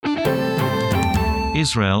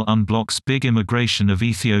Israel unblocks big immigration of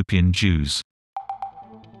Ethiopian Jews.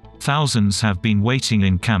 Thousands have been waiting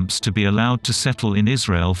in camps to be allowed to settle in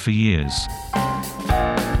Israel for years.